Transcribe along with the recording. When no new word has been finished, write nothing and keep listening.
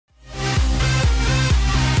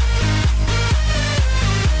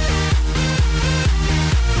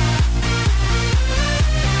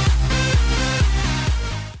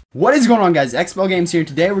What is going on, guys? XBL Games here.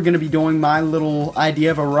 Today we're going to be doing my little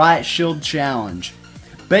idea of a Riot Shield challenge.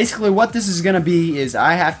 Basically what this is going to be is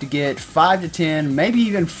I have to get 5 to 10, maybe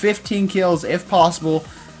even 15 kills if possible.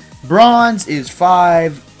 Bronze is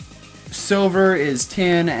 5, silver is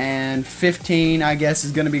 10, and 15 I guess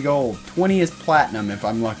is going to be gold. 20 is platinum if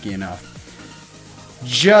I'm lucky enough.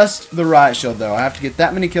 Just the Riot Shield though. I have to get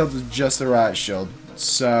that many kills with just the Riot Shield.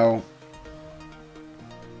 So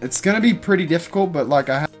it's going to be pretty difficult, but like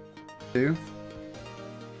I have to.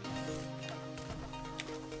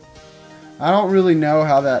 I don't really know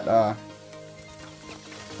how that,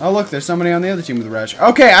 oh look, there's somebody on the other team with a rush.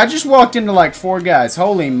 Okay, I just walked into like 4 guys.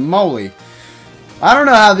 Holy moly. I don't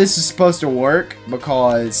know how this is supposed to work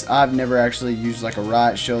because I've never actually used like a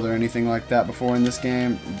Riot Shield or anything like that before in this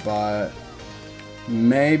game, but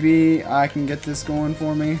maybe I can get this going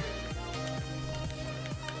for me.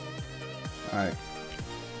 Alright.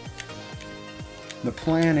 The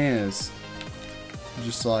plan is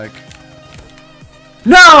just like...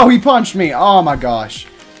 No! He punched me! Oh my gosh.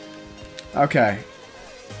 Okay.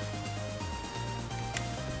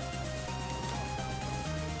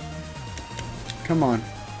 Come on.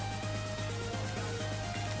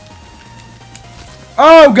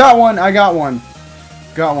 Oh! Got one! I got one.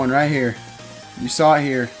 Got one right here. You saw it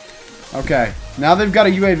here. Okay. Now they've got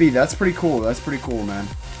a UAV. That's pretty cool. That's pretty cool, man.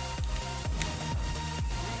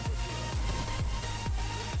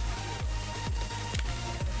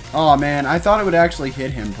 Oh man, I thought it would actually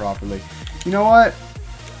hit him properly. You know what?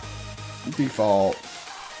 Default.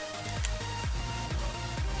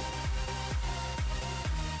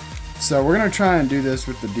 So we're gonna try and do this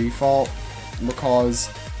with the default because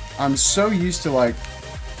I'm so used to like...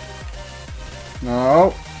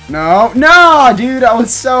 No, no, no, dude! I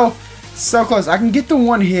was so close. I can get the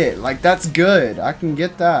one hit. Like that's good. I can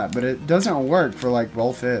get that, but it doesn't work for like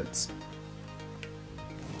both hits.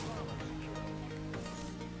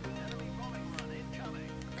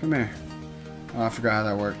 Come here. Oh, I forgot how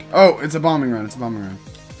that worked. Oh, it's a bombing run. It's a bombing run.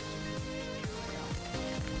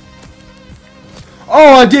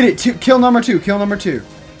 Oh, I did it. Kill number 2. Kill number 2.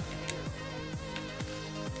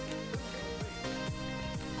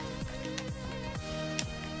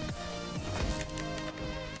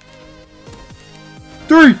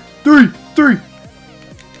 Three.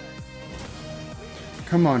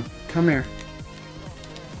 Come on. Come here.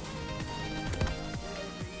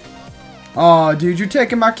 Oh, dude, you're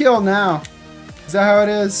taking my kill now. Is that how it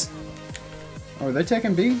is? Oh, are they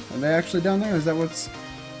taking B? Are they actually down there? Is that what's...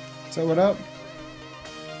 Is that what up?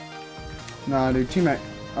 Nah, dude, teammate.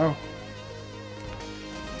 Oh.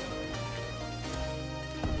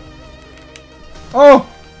 Oh!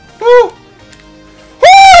 Oh!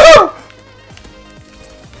 Oh!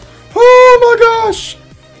 Oh my gosh!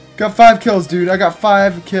 Got 5 kills, dude. I got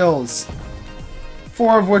 5 kills.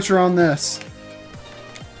 4 of which are on this.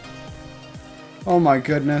 Oh my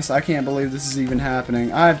goodness, I can't believe this is even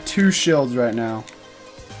happening. I have 2 shields right now.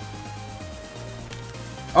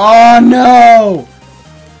 Oh no!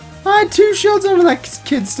 I had 2 shields and that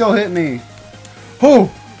kid still hit me.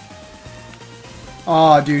 Oh!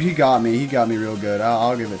 Oh dude, he got me. He got me real good.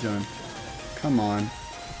 I'll give it to him. Come on.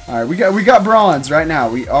 Alright, we got bronze right now.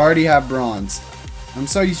 We already have bronze. I'm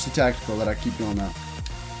so used to tactical that I keep doing that.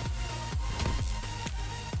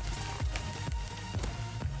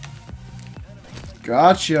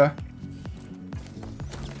 Gotcha.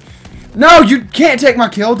 No, you can't take my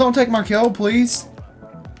kill. Don't take my kill, please.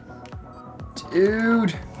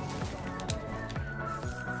 Dude.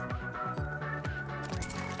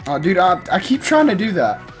 Oh, dude, I keep trying to do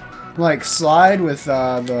that. Like, slide with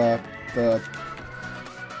the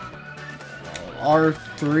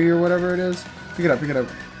R3 or whatever it is. Pick it up, pick it up.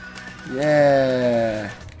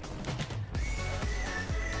 Yeah.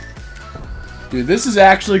 Dude, this is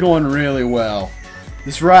actually going really well.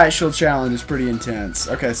 This Riot Shield challenge is pretty intense.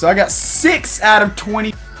 Okay, so I got 6 out of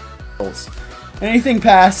 20 kills. Anything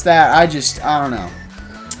past that, I don't know.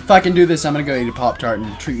 If I can do this, I'm gonna go eat a Pop-Tart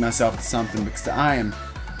and treat myself to something because I'm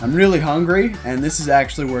really hungry and this is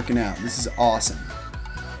actually working out. This is awesome.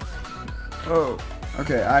 Oh,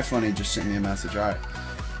 okay. iFunny just sent me a message. All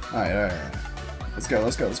right. Let's go.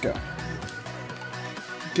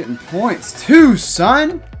 Getting points too,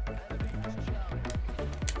 son.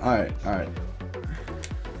 All right.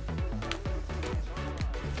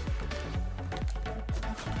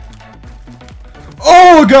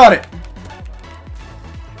 Oh, got it!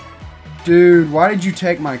 Dude, why did you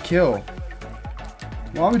take my kill?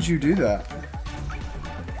 Why would you do that?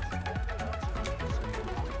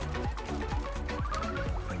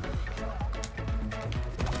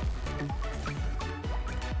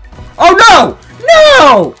 Oh, no!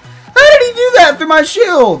 No! How did he do that through my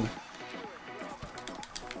shield!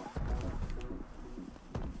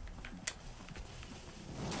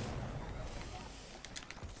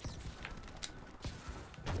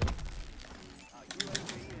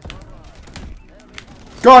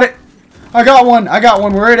 Got it! I got one! I got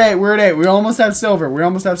one! We're at 8. We're at 8. We almost have silver. We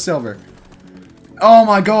almost have silver. Oh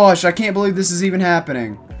my gosh, I can't believe this is even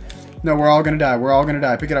happening. No, we're all gonna die. We're all gonna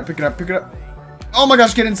die. Pick it up, pick it up, pick it up. Oh my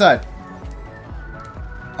gosh, get inside.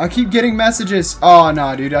 I keep getting messages. Oh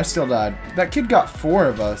no, dude, I still died. That kid got 4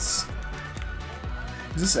 of us.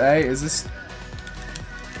 Is this A? Is this...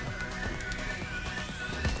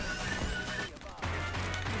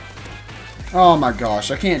 Oh my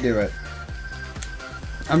gosh, I can't do it.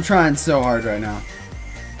 I'm trying so hard right now.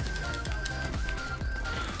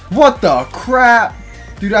 What the crap?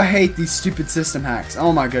 Dude, I hate these stupid system hacks.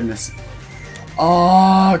 Oh my goodness.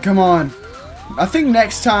 Oh, come on. I think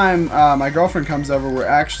next time my girlfriend comes over, we're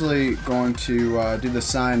actually going to do the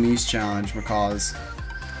Siamese challenge because...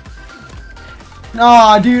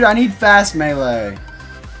 Nah, dude, I need fast melee.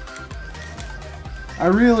 I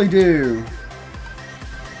really do.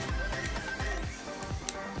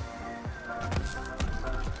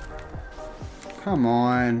 Come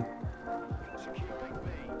on.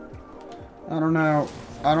 I don't know.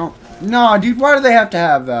 I don't... No, dude, why do they have to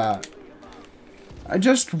have that? I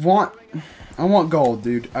just want... I want gold,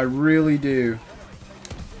 dude. I really do.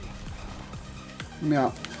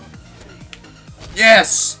 Yeah.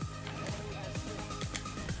 Yes!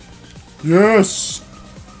 Yes!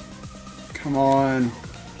 Come on.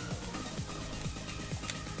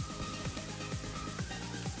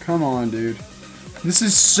 Come on, dude. This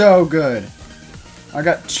is so good. I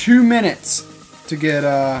got 2 minutes to get,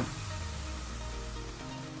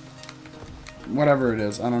 whatever it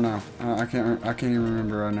is. I don't know. I can't even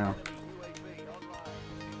remember right now.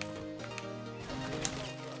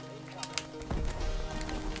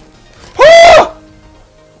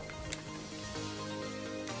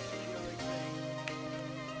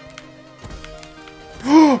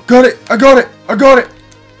 Got it! I got it! I got it!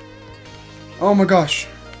 Oh my gosh.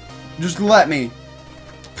 Just let me.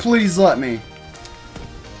 Please let me.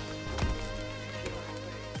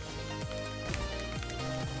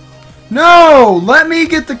 No! Let me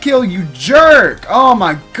get the kill, you jerk! Oh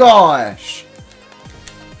my gosh!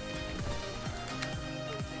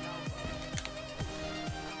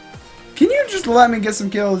 Can you just let me get some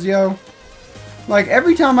kills, yo? Like,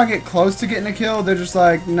 every time I get close to getting a kill, they're just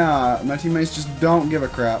like, nah, my teammates just don't give a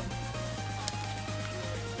crap.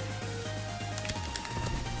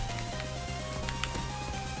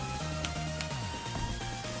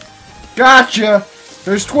 Gotcha!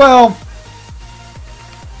 There's 12!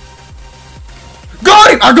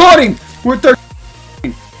 Got him! I got him! We're at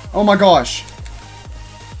 13! Oh my gosh.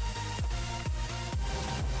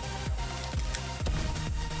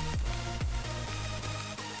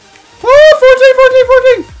 Oh, 14,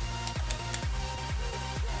 14, 14!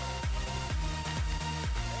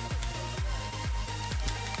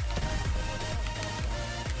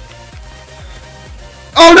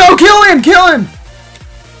 Oh no! Kill him! Kill him!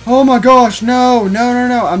 Oh my gosh, no, no, no,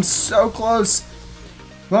 no. I'm so close.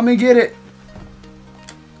 Let me get it.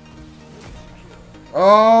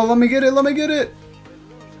 Oh, let me get it, let me get it.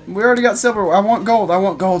 We already got silver. I want gold, I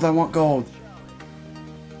want gold, I want gold.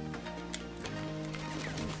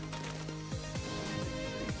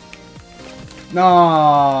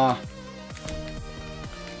 Nah.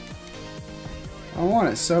 I want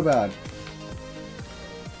it so bad.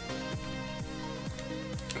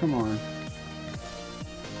 Come on.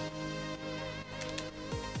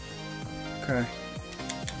 Okay.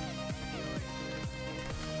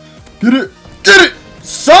 Get it! Get it!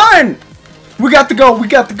 Son! We got the gold! We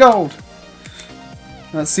got the gold!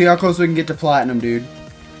 Let's see how close we can get to platinum, dude.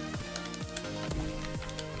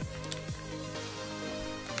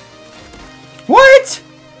 What?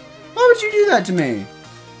 Why would you do that to me?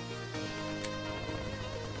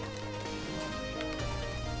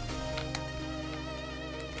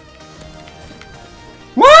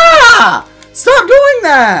 Wah! Stop doing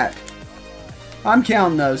that! I'm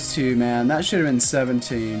counting those 2, man. That should have been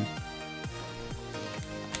 17.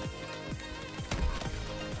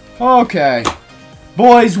 Okay.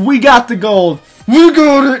 Boys, we got the gold. We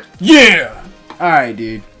got it! Yeah! Alright,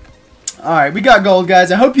 dude. Alright, we got gold,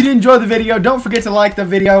 guys. I hope you did enjoy the video. Don't forget to like the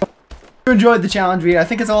video. If you enjoyed the challenge video, I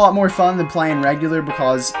think it's a lot more fun than playing regular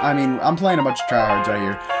because, I mean, I'm playing a bunch of tryhards right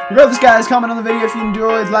here. Regardless, guys, comment on the video if you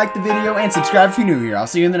enjoyed, like the video, and subscribe if you're new here. I'll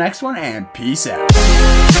see you in the next one, and peace out.